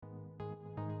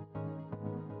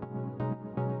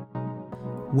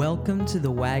Welcome to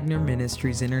the Wagner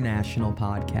Ministries International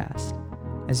podcast.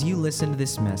 As you listen to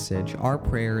this message, our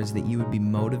prayer is that you would be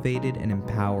motivated and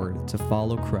empowered to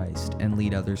follow Christ and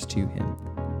lead others to Him.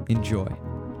 Enjoy.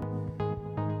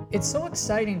 It's so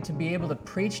exciting to be able to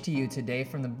preach to you today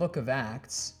from the book of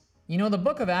Acts. You know, the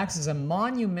book of Acts is a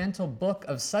monumental book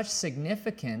of such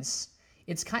significance,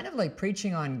 it's kind of like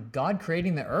preaching on God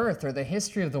creating the earth or the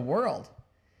history of the world.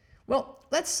 Well,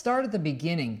 let's start at the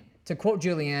beginning, to quote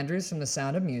Julie Andrews from The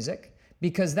Sound of Music,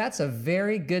 because that's a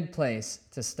very good place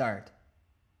to start.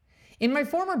 In my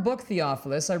former book,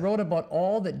 Theophilus, I wrote about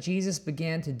all that Jesus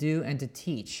began to do and to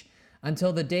teach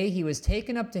until the day he was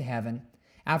taken up to heaven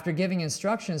after giving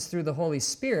instructions through the Holy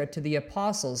Spirit to the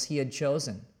apostles he had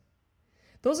chosen.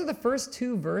 Those are the first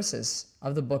two verses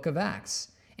of the book of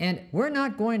Acts, and we're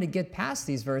not going to get past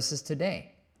these verses today.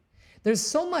 There's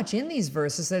so much in these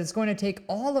verses that it's going to take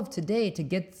all of today to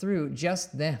get through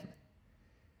just them.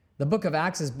 The book of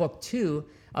Acts is book 2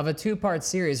 of a two-part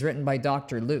series written by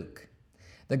Dr. Luke.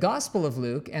 The Gospel of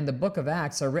Luke and the book of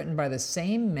Acts are written by the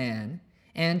same man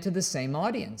and to the same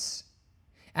audience.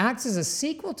 Acts is a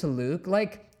sequel to Luke,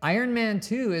 like Iron Man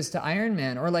 2 is to Iron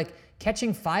Man, or like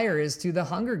Catching Fire is to the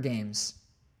Hunger Games.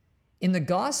 In the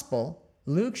Gospel,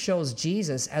 Luke shows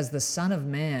Jesus as the Son of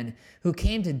Man who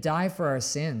came to die for our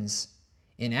sins.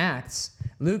 In Acts,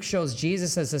 Luke shows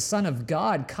Jesus as the Son of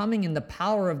God coming in the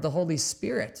power of the Holy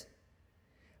Spirit.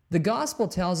 The Gospel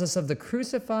tells us of the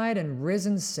crucified and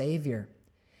risen Savior.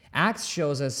 Acts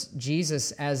shows us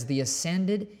Jesus as the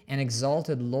ascended and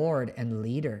exalted Lord and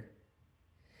leader.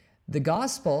 The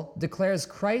Gospel declares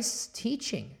Christ's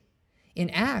teaching. In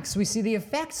Acts, we see the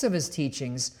effects of his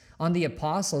teachings on the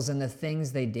apostles and the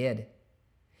things they did.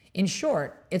 In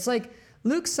short, it's like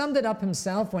Luke summed it up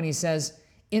himself when he says,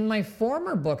 "In my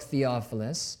former book,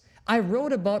 Theophilus, I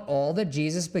wrote about all that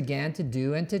Jesus began to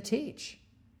do and to teach."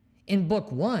 In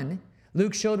book 1,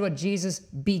 Luke showed what Jesus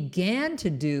began to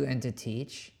do and to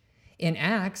teach. In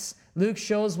Acts, Luke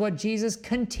shows what Jesus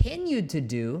continued to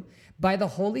do by the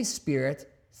Holy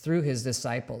Spirit through his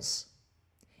disciples.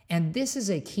 And this is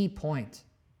a key point.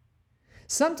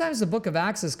 Sometimes the book of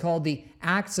Acts is called the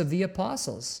Acts of the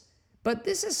Apostles. But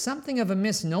this is something of a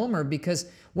misnomer because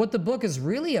what the book is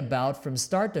really about from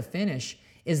start to finish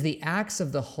is the acts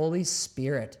of the Holy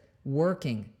Spirit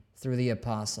working through the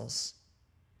apostles.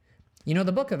 You know,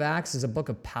 the book of Acts is a book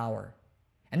of power.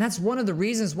 And that's one of the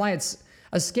reasons why it's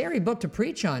a scary book to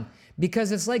preach on,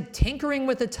 because it's like tinkering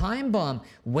with a time bomb,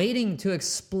 waiting to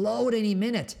explode any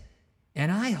minute.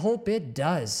 And I hope it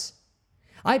does.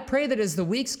 I pray that as the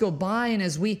weeks go by and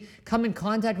as we come in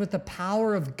contact with the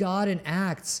power of God in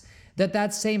Acts,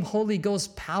 that same Holy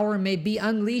Ghost power may be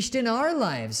unleashed in our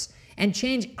lives and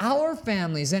change our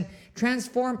families and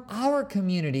transform our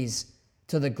communities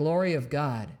to the glory of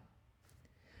God.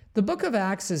 The book of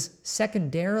Acts is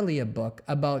secondarily a book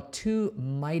about two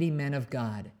mighty men of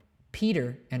God,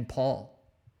 Peter and Paul.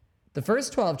 The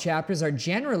first 12 chapters are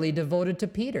generally devoted to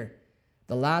Peter,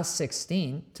 the last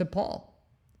 16 to Paul.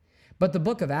 But the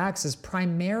book of Acts is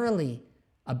primarily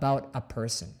about a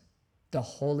person, the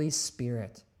Holy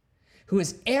Spirit, who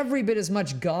is every bit as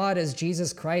much God as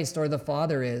Jesus Christ or the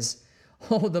Father is.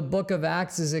 Oh, the book of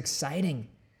Acts is exciting.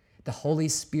 The Holy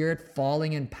Spirit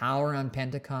falling in power on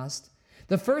Pentecost.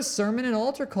 The first sermon and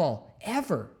altar call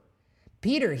ever.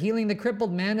 Peter healing the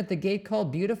crippled man at the gate called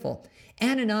Beautiful.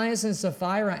 Ananias and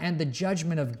Sapphira and the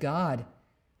judgment of God.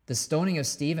 The stoning of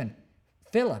Stephen.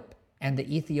 Philip and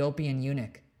the Ethiopian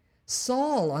eunuch.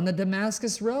 Saul on the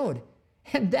Damascus road.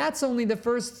 And that's only the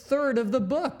first third of the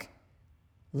book.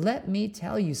 Let me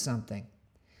tell you something.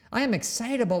 I am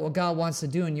excited about what God wants to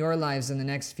do in your lives in the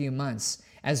next few months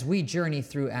as we journey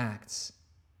through Acts.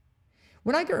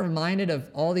 When I get reminded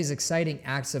of all these exciting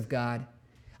acts of God,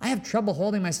 I have trouble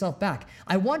holding myself back.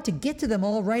 I want to get to them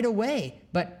all right away.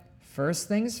 But first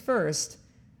things first,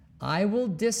 I will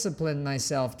discipline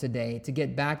myself today to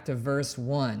get back to verse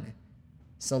 1.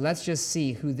 So let's just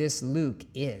see who this Luke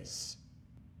is.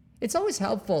 It's always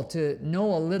helpful to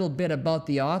know a little bit about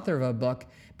the author of a book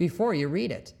before you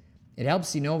read it. It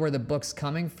helps you know where the book's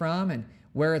coming from and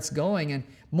where it's going, and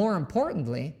more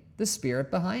importantly, the spirit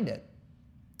behind it.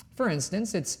 For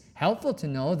instance, it's helpful to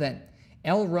know that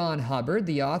L. Ron Hubbard,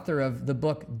 the author of the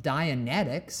book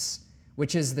Dianetics,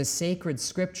 which is the sacred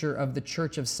scripture of the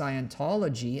Church of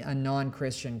Scientology, a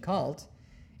non-Christian cult,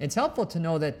 it's helpful to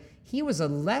know that he was a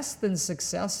less than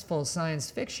successful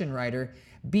science fiction writer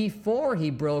before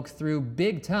he broke through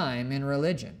big time in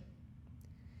religion.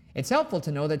 It's helpful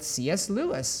to know that C.S.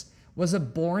 Lewis was a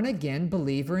born-again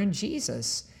believer in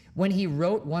Jesus when he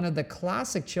wrote one of the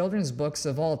classic children's books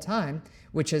of all time,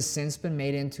 which has since been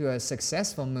made into a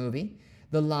successful movie,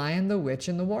 The Lion, the Witch,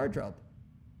 and the Wardrobe.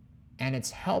 And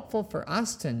it's helpful for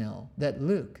us to know that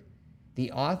Luke,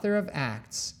 the author of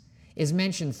Acts, is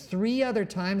mentioned 3 other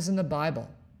times in the Bible.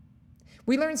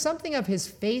 We learn something of his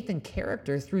faith and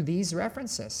character through these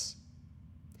references.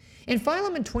 In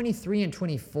Philemon 23 and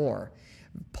 24,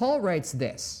 Paul writes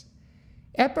this: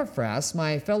 Epaphras,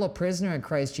 my fellow prisoner in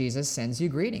Christ Jesus, sends you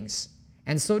greetings,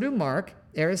 and so do Mark,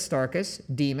 Aristarchus,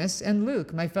 Demas, and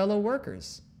Luke, my fellow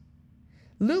workers.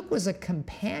 Luke was a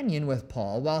companion with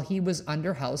Paul while he was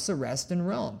under house arrest in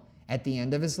Rome at the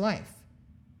end of his life.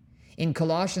 In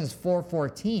Colossians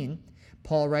 4:14,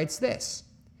 Paul writes this: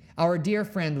 Our dear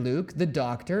friend Luke, the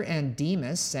doctor, and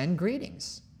Demas send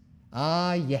greetings.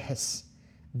 Ah, yes,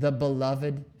 the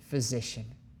beloved physician.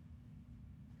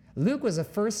 Luke was a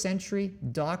first-century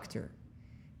doctor,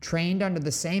 trained under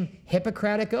the same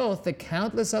Hippocratic oath that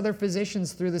countless other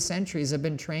physicians through the centuries have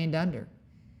been trained under.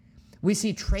 We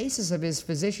see traces of his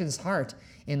physician's heart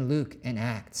in Luke and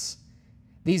Acts.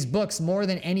 These books, more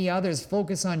than any others,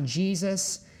 focus on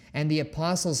Jesus and the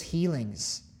apostles'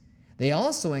 healings. They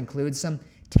also include some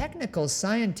technical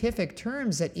scientific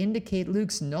terms that indicate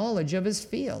Luke's knowledge of his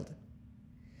field.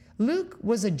 Luke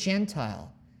was a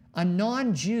Gentile, a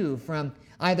non-Jew from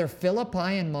either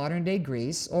Philippi in modern-day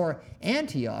Greece or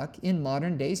Antioch in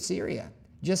modern-day Syria,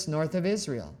 just north of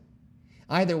Israel.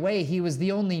 Either way, he was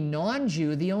the only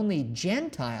non-Jew, the only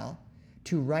Gentile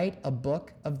to write a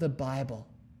book of the Bible.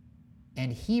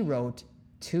 And he wrote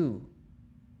 2.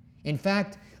 In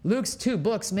fact, Luke's 2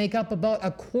 books make up about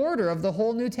a quarter of the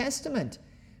whole New Testament,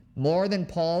 more than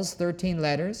Paul's 13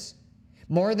 letters,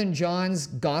 more than John's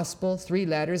Gospel, 3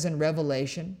 letters, and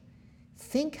Revelation.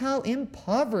 Think how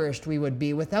impoverished we would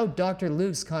be without Dr.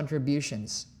 Luke's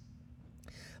contributions.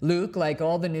 Luke, like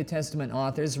all the New Testament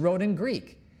authors, wrote in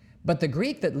Greek, but the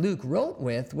Greek that Luke wrote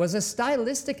with was a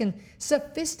stylistic and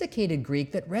sophisticated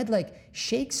Greek that read like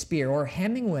Shakespeare or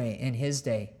Hemingway in his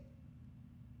day.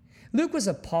 Luke was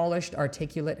a polished,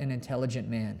 articulate, and intelligent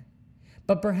man,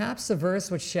 but perhaps the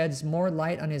verse which sheds more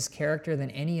light on his character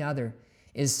than any other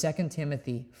is 2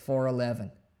 Timothy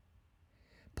 4:11.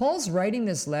 Paul's writing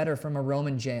this letter from a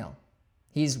Roman jail.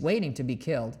 He's waiting to be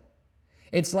killed.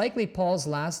 It's likely Paul's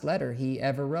last letter he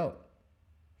ever wrote.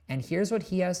 And here's what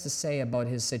he has to say about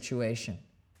his situation.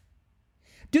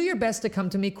 Do your best to come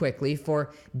to me quickly,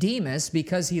 for Demas,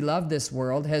 because he loved this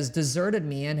world, has deserted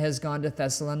me and has gone to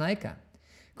Thessalonica.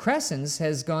 Crescens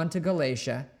has gone to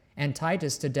Galatia, and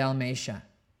Titus to Dalmatia.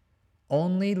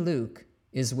 Only Luke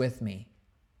is with me.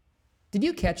 Did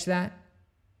you catch that?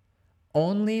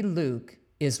 Only Luke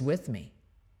is with me.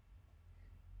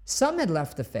 Some had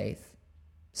left the faith.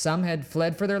 Some had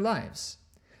fled for their lives.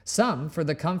 Some for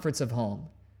the comforts of home.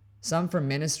 Some for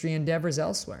ministry endeavors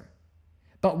elsewhere.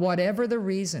 But whatever the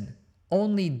reason,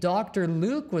 only Dr.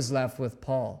 Luke was left with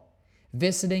Paul,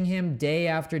 visiting him day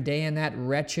after day in that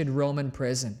wretched Roman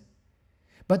prison.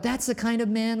 But that's the kind of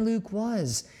man Luke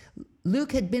was.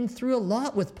 Luke had been through a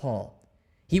lot with Paul.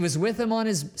 He was with him on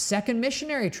his 2nd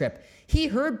missionary trip. He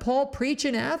heard Paul preach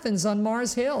in Athens on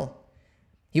Mars Hill.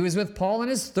 He was with Paul on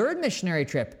his 3rd missionary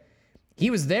trip. He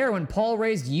was there when Paul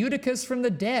raised Eutychus from the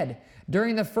dead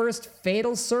during the first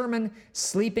fatal sermon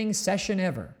sleeping session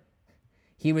ever.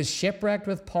 He was shipwrecked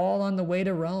with Paul on the way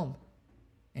to Rome,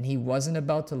 and he wasn't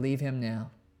about to leave him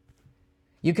now.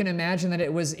 You can imagine that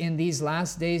it was in these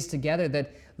last days together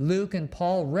that Luke and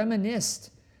Paul reminisced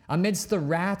amidst the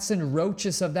rats and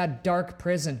roaches of that dark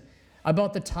prison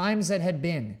about the times that had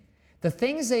been, the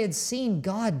things they had seen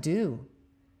God do.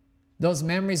 Those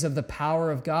memories of the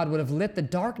power of God would have lit the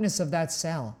darkness of that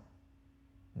cell.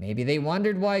 Maybe they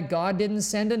wondered why God didn't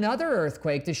send another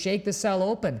earthquake to shake the cell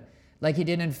open like he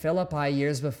did in Philippi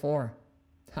years before.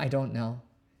 I don't know.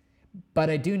 But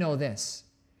I do know this.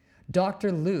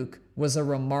 Dr. Luke was a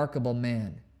remarkable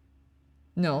man.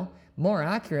 No, more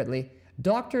accurately,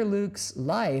 Dr. Luke's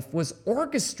life was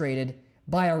orchestrated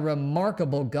by a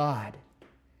remarkable God.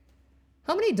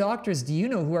 How many doctors do you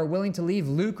know who are willing to leave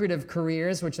lucrative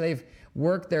careers which they've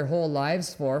worked their whole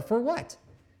lives for what?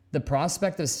 The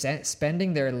prospect of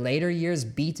spending their later years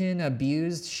beaten,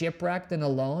 abused, shipwrecked, and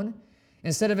alone,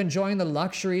 instead of enjoying the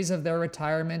luxuries of their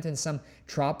retirement in some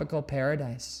tropical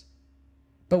paradise.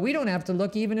 But we don't have to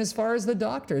look even as far as the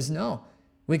doctors, no.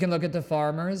 We can look at the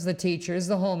farmers, the teachers,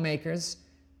 the homemakers,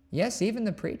 yes, even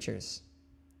the preachers.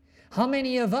 How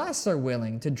many of us are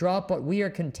willing to drop what we are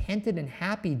contented and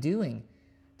happy doing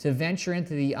to venture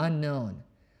into the unknown,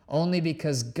 only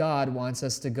because God wants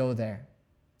us to go there?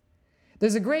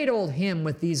 There's a great old hymn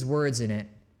with these words in it.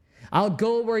 I'll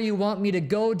go where you want me to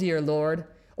go, dear Lord,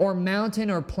 or mountain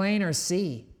or plain or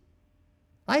sea.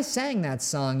 I sang that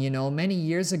song, many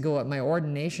years ago at my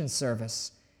ordination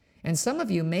service. And some of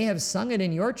you may have sung it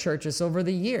in your churches over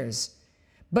the years.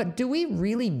 But do we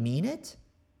really mean it?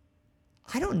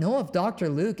 I don't know if Dr.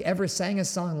 Luke ever sang a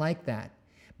song like that,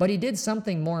 but he did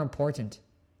something more important.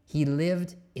 He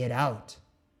lived it out.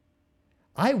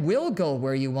 I will go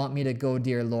where you want me to go,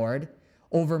 dear Lord,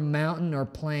 over mountain or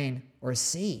plain or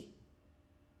sea.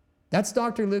 That's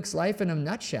Dr. Luke's life in a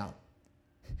nutshell.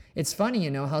 It's funny,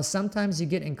 how sometimes you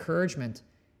get encouragement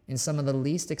in some of the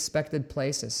least expected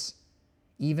places,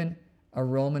 even a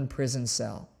Roman prison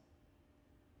cell.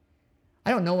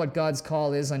 I don't know what God's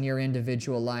call is on your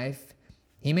individual life.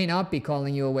 He may not be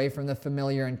calling you away from the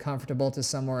familiar and comfortable to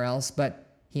somewhere else,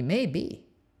 but he may be.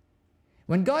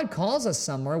 When God calls us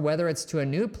somewhere, whether it's to a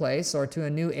new place or to a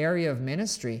new area of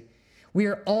ministry, we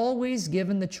are always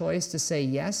given the choice to say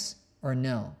yes or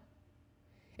no.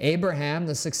 Abraham,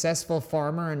 the successful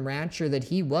farmer and rancher that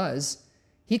he was,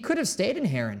 he could have stayed in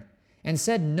Haran and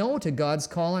said no to God's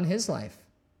call on his life.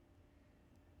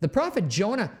 The prophet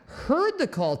Jonah heard the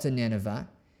call to Nineveh,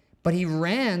 but he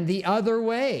ran the other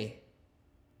way.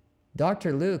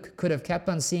 Dr. Luke could have kept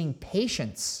on seeing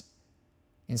patience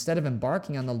instead of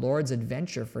embarking on the Lord's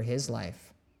adventure for his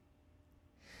life.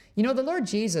 The Lord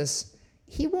Jesus,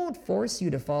 he won't force you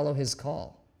to follow his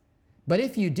call. But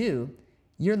if you do,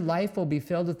 your life will be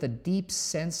filled with a deep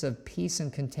sense of peace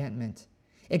and contentment,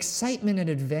 excitement and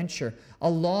adventure,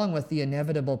 along with the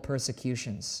inevitable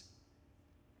persecutions.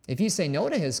 If you say no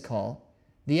to his call,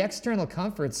 the external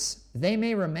comforts, they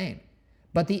may remain,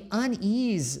 but the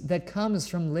unease that comes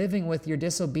from living with your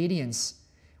disobedience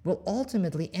will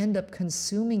ultimately end up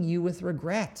consuming you with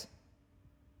regret.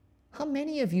 How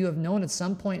many of you have known at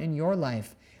some point in your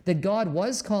life that God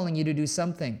was calling you to do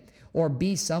something or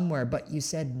be somewhere, but you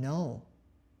said no?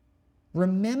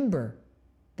 Remember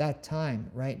that time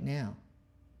right now.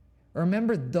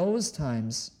 Remember those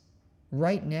times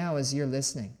right now as you're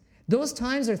listening. Those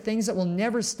times are things that will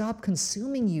never stop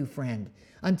consuming you, friend,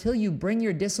 until you bring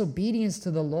your disobedience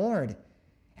to the Lord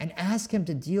and ask him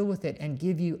to deal with it and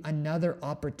give you another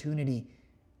opportunity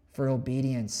for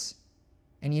obedience.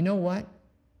 And you know what?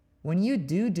 When you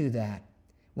do that,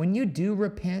 when you do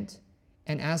repent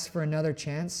and ask for another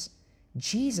chance,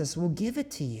 Jesus will give it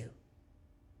to you.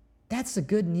 That's the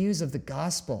good news of the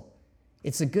gospel.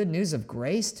 It's the good news of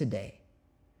grace today.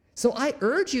 So I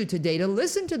urge you today to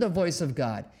listen to the voice of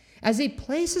God as he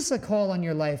places a call on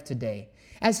your life today,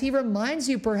 as he reminds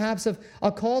you perhaps of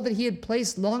a call that he had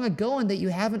placed long ago and that you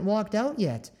haven't walked out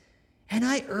yet. And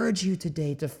I urge you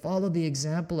today to follow the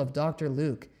example of Dr.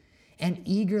 Luke and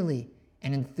eagerly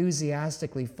and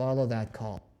enthusiastically follow that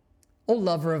call. O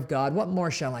lover of God, what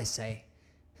more shall I say?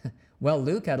 Well,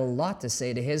 Luke had a lot to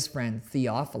say to his friend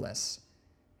Theophilus,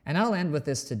 and I'll end with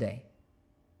this today.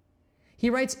 He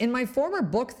writes, "In my former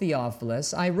book,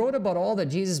 Theophilus, I wrote about all that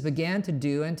Jesus began to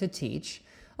do and to teach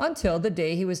until the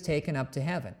day he was taken up to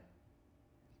heaven."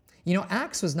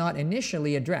 Acts was not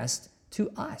initially addressed to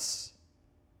us.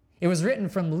 It was written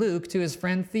from Luke to his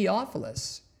friend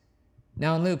Theophilus.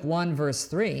 Now in Luke 1, verse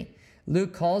 3,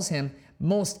 Luke calls him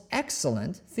most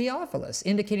excellent Theophilus,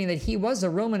 indicating that he was a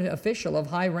Roman official of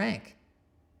high rank.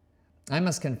 I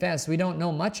must confess, we don't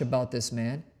know much about this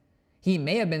man. He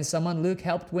may have been someone Luke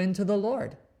helped win to the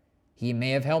Lord. He may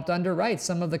have helped underwrite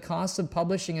some of the costs of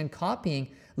publishing and copying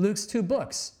Luke's 2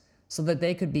 books so that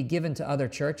they could be given to other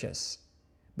churches.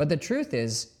 But the truth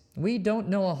is, we don't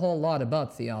know a whole lot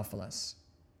about Theophilus.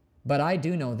 But I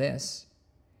do know this.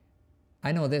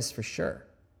 I know this for sure.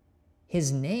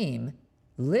 His name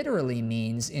literally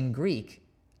means in Greek,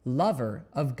 lover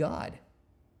of God.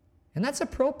 And that's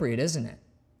appropriate, isn't it?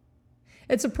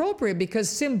 It's appropriate because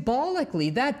symbolically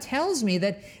that tells me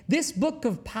that this book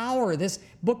of power, this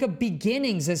book of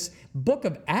beginnings, this book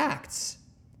of Acts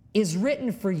is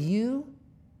written for you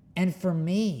and for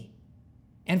me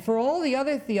and for all the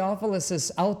other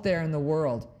Theophiluses out there in the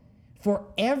world, for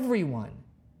everyone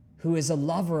who is a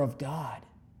lover of God.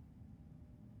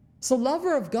 So,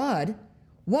 lover of God,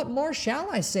 what more shall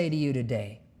I say to you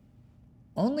today?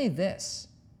 Only this,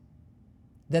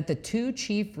 that the 2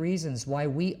 chief reasons why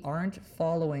we aren't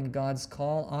following God's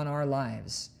call on our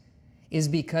lives is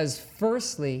because,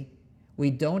 firstly, we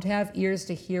don't have ears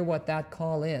to hear what that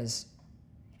call is,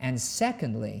 and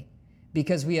secondly,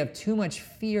 because we have too much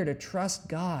fear to trust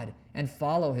God and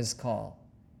follow his call.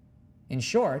 In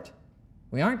short,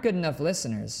 we aren't good enough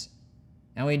listeners,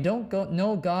 and we don't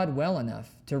know God well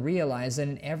enough to realize that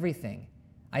in everything,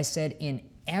 I said in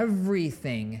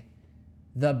everything,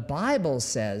 the Bible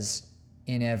says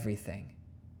in everything,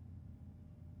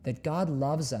 that God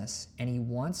loves us and he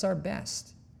wants our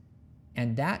best,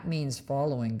 and that means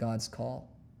following God's call.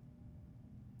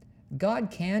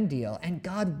 God can deal, and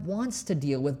God wants to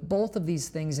deal with both of these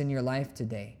things in your life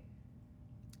today.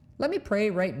 Let me pray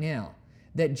right now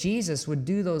that Jesus would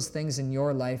do those things in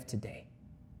your life today.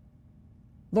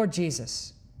 Lord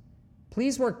Jesus,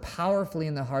 please work powerfully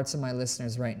in the hearts of my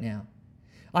listeners right now.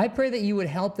 I pray that you would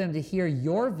help them to hear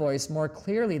your voice more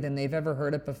clearly than they've ever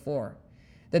heard it before,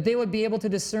 that they would be able to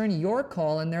discern your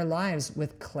call in their lives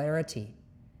with clarity.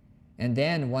 And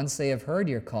then, once they have heard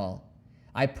your call,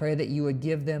 I pray that you would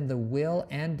give them the will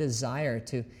and desire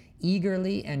to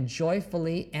eagerly and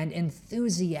joyfully and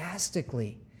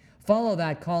enthusiastically follow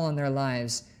that call in their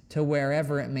lives to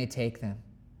wherever it may take them.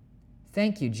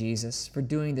 Thank you, Jesus, for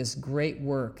doing this great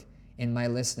work in my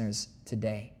listeners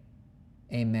today.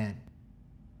 Amen.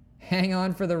 Hang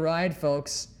on for the ride,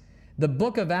 folks. The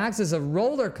book of Acts is a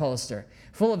roller coaster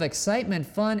full of excitement,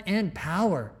 fun, and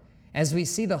power as we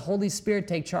see the Holy Spirit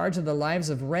take charge of the lives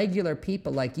of regular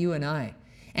people like you and I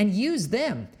and use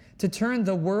them to turn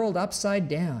the world upside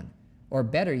down, or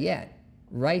better yet,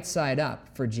 right side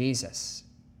up for Jesus.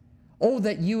 Oh,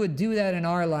 that you would do that in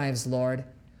our lives, Lord.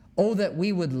 Oh, that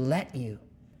we would let you.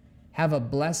 Have a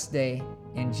blessed day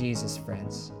in Jesus,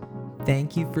 friends.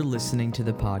 Thank you for listening to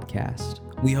the podcast.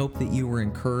 We hope that you were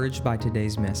encouraged by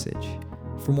today's message.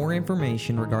 For more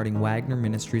information regarding Wagner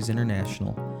Ministries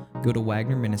International, go to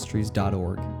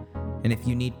wagnerministries.org. And if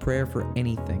you need prayer for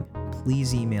anything,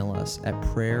 please email us at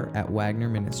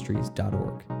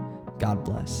prayer@wagnerministries.org. God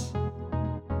bless.